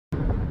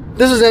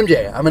This is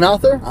MJ. I'm an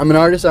author, I'm an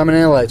artist, I'm an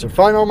analyzer.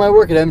 Find all my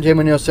work at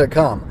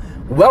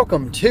mjmunoz.com.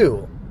 Welcome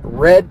to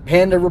Red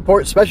Panda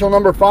Report Special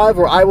Number 5,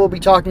 where I will be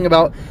talking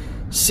about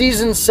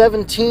Season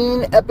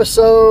 17,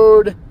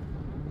 Episode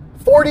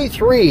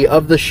 43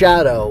 of The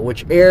Shadow,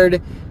 which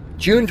aired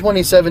June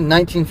 27,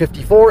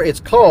 1954. It's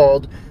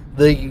called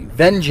The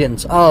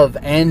Vengeance of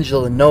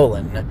Angela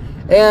Nolan.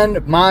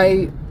 And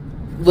my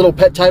little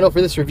pet title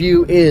for this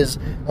review is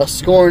A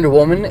Scorned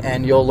Woman,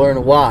 and you'll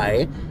learn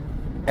why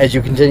as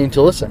you continue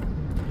to listen.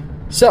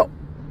 So,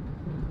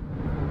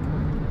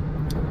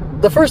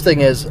 the first thing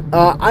is,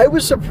 I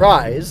was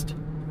surprised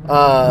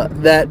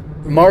that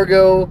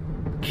Margot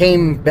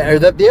came back, or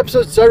that the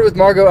episode started with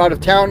Margot out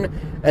of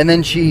town, and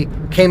then she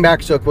came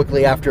back so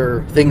quickly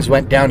after things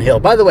went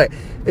downhill. By the way,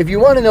 if you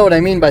want to know what I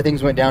mean by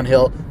things went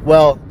downhill,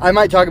 well, I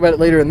might talk about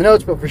it later in the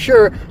notes, but for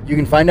sure, you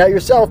can find out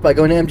yourself by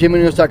going to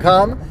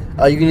mjmunoz.com.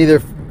 You can either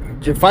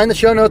find the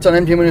show notes on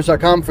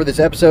mjmunoz.com for this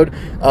episode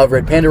of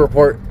Red Panda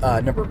Report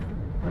number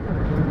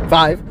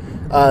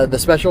 5, the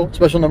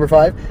special number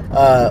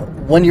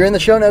 5. When you're in the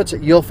show notes,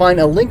 you'll find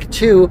a link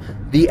to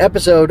the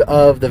episode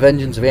of The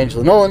Vengeance of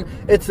Angela Nolan.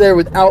 It's there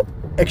without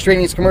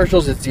extraneous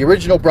commercials. It's the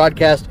original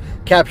broadcast,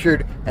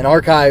 captured and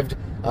archived.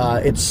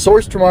 It's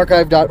sourced from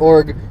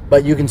archive.org,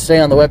 but you can stay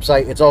on the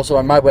website. It's also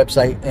on my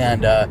website,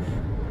 and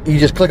you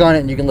just click on it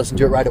and you can listen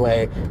to it right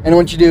away. And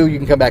once you do, you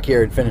can come back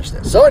here and finish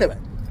this. So anyway,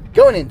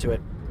 going into it.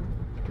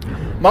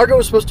 Margot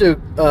was supposed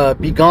to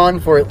be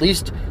gone for at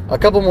least a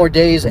couple more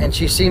days, and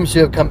she seems to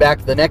have come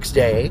back the next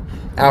day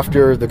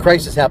after the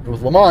crisis happened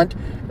with Lamont,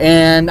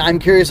 and I'm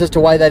curious as to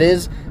why that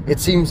is. It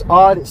seems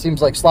odd. It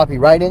seems like sloppy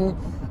writing.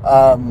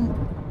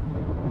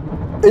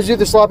 Is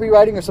either sloppy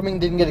writing or something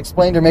didn't get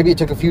explained, or maybe it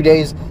took a few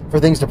days for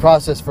things to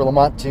process for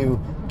Lamont to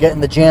get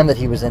in the jam that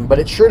he was in, but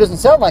it sure doesn't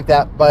sound like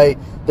that by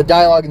the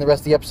dialogue in the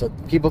rest of the episode.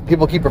 People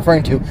keep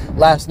referring to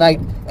last night,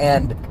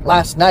 and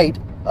last night,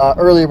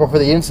 earlier before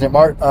the incident,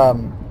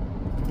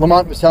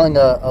 Lamont was telling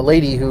a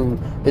lady who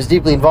is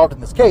deeply involved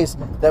in this case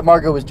that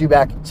Margot was due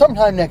back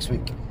sometime next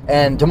week.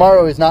 And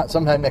tomorrow is not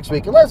sometime next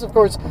week, unless, of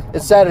course,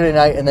 it's Saturday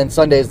night and then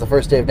Sunday is the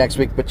first day of next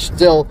week. But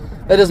still,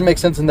 that doesn't make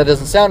sense and that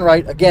doesn't sound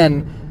right.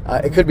 Again,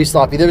 it could be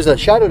sloppy. There's a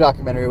Shadow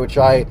documentary, which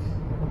I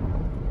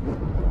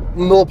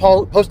will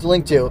post a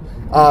link to,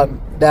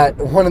 that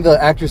one of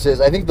the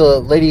actresses, I think the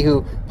lady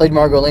who played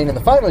Margot Lane in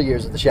the final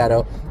years of The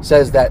Shadow,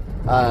 says that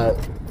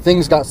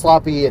things got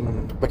sloppy,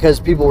 and because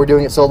people were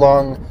doing it so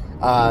long,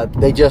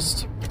 they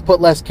just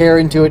put less care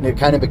into it, and it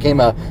kind of became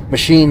a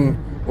machine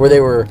where they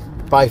were,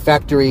 by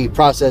factory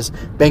process,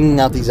 banging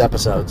out these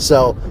episodes.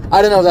 So,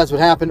 I don't know if that's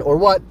what happened or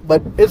what,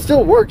 but it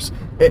still works.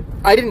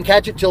 I didn't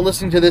catch it till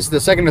listening to this the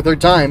second or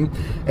third time,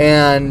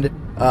 and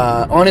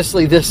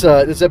honestly, this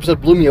episode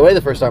blew me away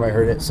the first time I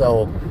heard it,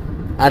 so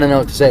I don't know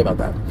what to say about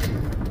that.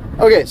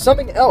 Okay,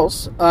 something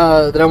else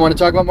that I want to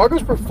talk about,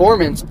 Margot's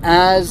performance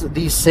as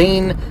the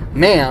sane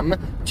ma'am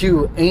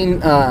to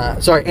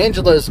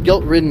Angela's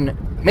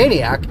guilt-ridden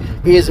maniac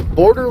is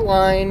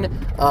borderline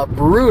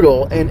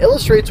brutal and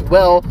illustrates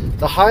well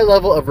the high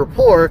level of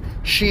rapport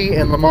she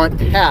and Lamont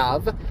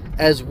have,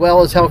 as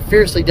well as how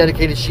fiercely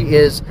dedicated she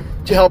is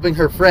to helping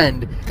her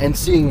friend and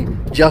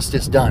seeing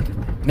justice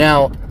done.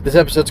 Now, this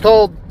episode's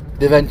called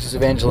The Vengeance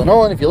of Angela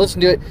Nolan. If you listen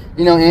to it,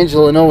 you know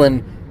Angela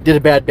Nolan did a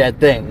bad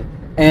thing.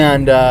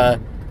 And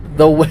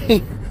the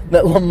way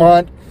that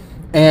Lamont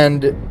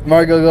and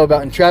Margot go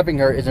about entrapping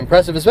her is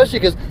impressive, especially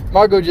because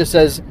Margot just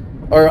says,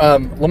 or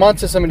Lamont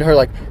says something to her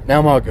like,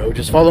 "Now Margot,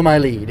 just follow my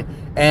lead."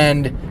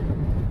 And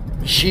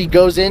she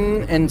goes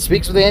in and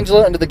speaks with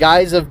Angela under the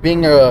guise of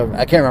being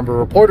I can't remember, a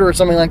reporter or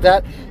something like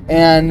that.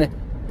 And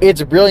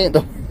it's brilliant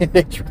the way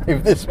they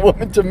drive this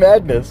woman to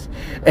madness.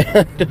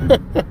 And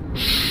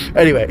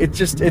anyway,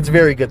 it's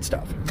very good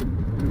stuff.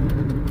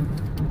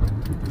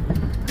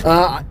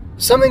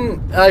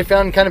 Something I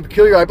found kind of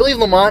peculiar, I believe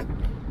Lamont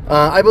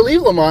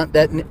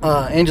that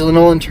Angela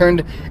Nolan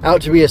turned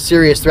out to be a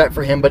serious threat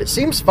for him, but it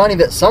seems funny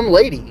that some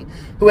lady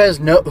who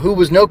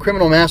was no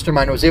criminal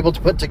mastermind was able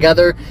to put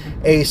together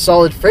a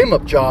solid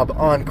frame-up job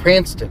on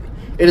Cranston.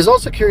 It is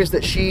also curious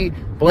that she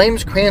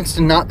blames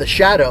Cranston, not the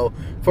Shadow,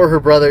 for her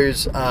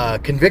brother's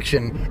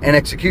conviction and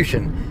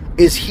execution.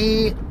 Is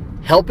he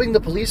helping the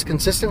police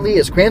consistently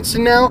as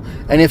Cranston now?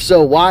 And if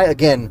so, why?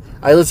 Again,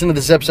 I listened to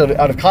this episode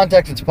out of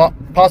context. It's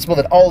possible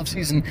that all of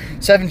season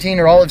 17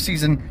 or all of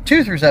season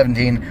 2 through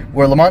 17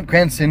 were Lamont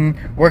Cranston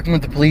working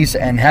with the police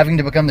and having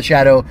to become the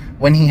Shadow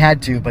when he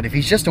had to. But if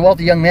he's just a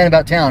wealthy young man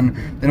about town,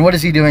 then what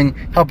is he doing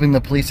helping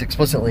the police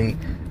explicitly?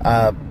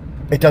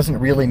 It doesn't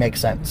really make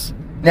sense.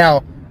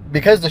 Now,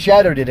 because the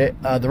Shadow did it,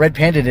 the Red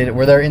Panda did it,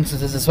 where there are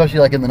instances, especially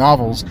like in the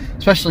novels,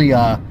 especially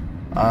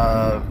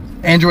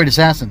Android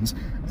Assassins,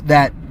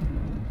 that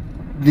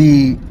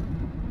the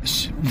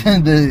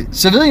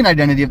civilian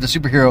identity of the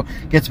superhero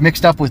gets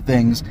mixed up with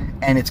things,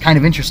 and it's kind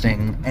of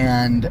interesting.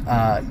 And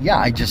yeah,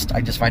 I just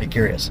find it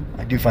curious.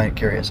 I do find it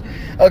curious.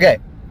 Okay,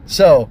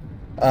 so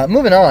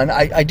Moving on,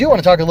 I do want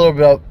to talk a little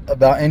bit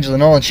about Angela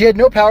Nolan. She had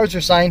no powers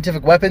or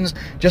scientific weapons,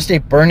 just a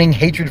burning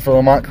hatred for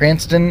Lamont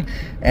Cranston,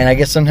 and I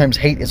guess sometimes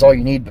hate is all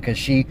you need, because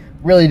she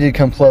really did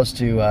come close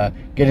to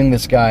getting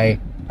this guy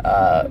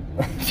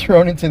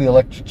thrown into the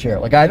electric chair.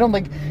 Like, I don't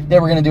think they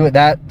were going to do it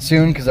that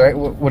soon, because there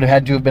would have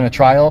had to have been a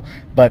trial,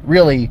 but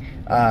really,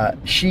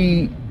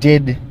 she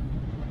did,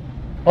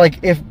 like,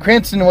 if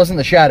Cranston wasn't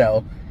the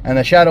Shadow, and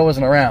the Shadow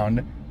wasn't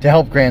around to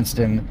help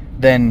Cranston,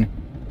 then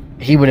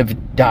he would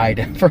have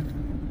died for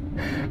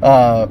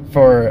a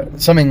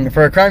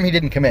crime he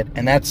didn't commit,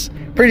 and that's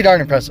pretty darn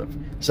impressive.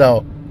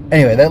 So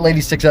anyway, that lady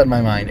sticks out in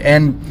my mind,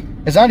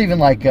 and it's not even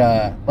like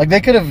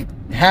they could have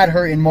had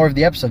her in more of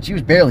the episodes. She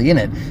was barely in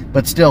it,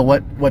 but still,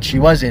 what she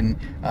was in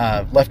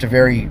left a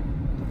very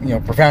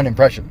profound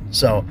impression.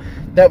 So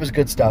that was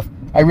good stuff.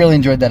 I really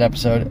enjoyed that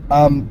episode.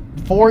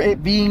 For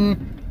it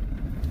being,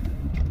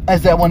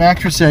 as that one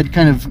actress said,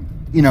 kind of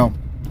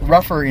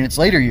rougher in its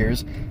later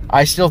years,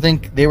 I still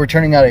think they were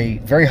turning out a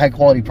very high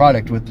quality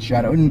product with the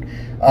Shadow,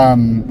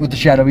 and with the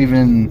Shadow even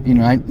in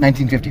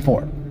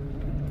 1954.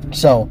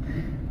 So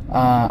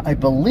I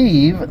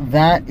believe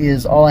that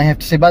is all I have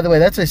to say. By the way,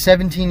 that's a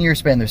 17-year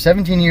span. There's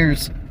 17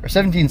 years or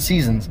 17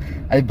 seasons.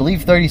 I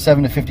believe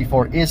 37 to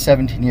 54 is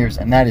 17 years,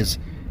 and that is,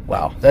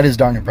 wow, that is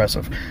darn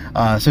impressive,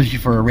 especially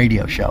for a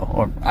radio show.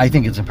 Or I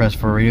think it's impressive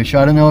for a radio show.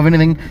 I don't know of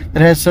anything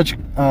that has such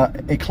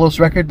a close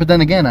record, but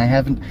then again, I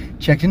haven't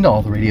checked into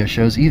all the radio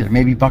shows either.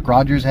 Maybe Buck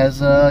Rogers has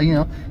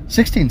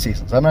 16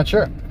 seasons. I'm not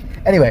sure.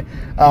 Anyway,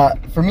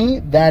 for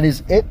me, that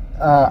is it.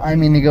 I'm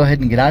going to go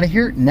ahead and get out of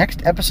here.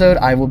 Next episode,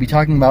 I will be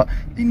talking about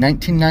the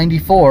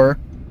 1994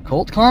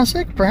 cult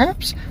classic,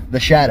 perhaps, The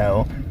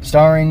Shadow,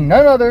 starring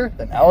none other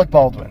than Alec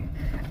Baldwin.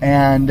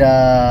 And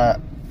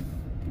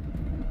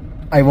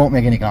I won't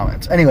make any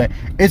comments. Anyway,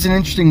 it's an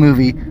interesting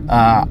movie.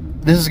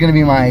 This is going to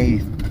be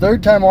my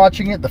third time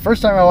watching it. The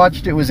first time I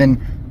watched it was in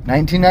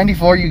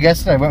 1994. You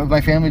guessed it. I went with my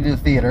family to the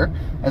theater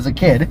as a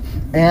kid.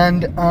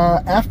 And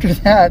after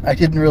that, I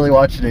didn't really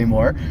watch it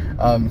anymore,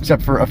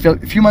 except for a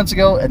few months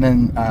ago. And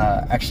then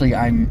actually,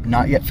 I'm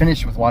not yet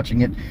finished with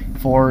watching it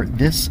for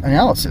this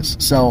analysis.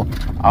 So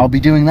I'll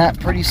be doing that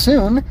pretty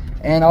soon,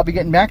 and I'll be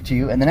getting back to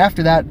you. And then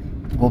after that,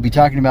 we'll be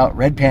talking about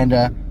Red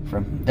Panda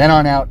from then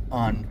on out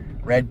on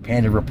Red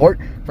Panda Report.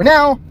 For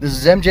now, this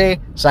is MJ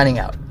signing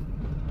out.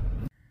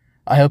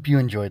 I hope you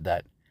enjoyed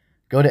that.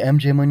 Go to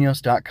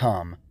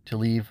mjmunoz.com to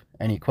leave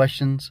any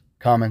questions,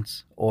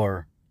 comments,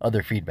 or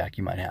other feedback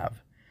you might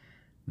have.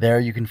 There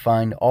you can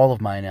find all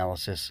of my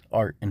analysis,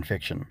 art, and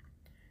fiction.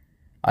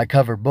 I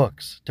cover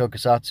books,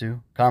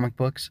 tokusatsu, comic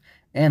books,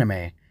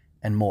 anime,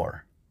 and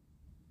more.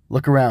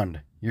 Look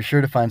around. You're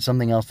sure to find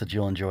something else that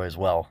you'll enjoy as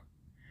well.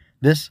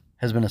 This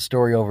has been a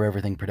Story Over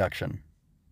Everything production.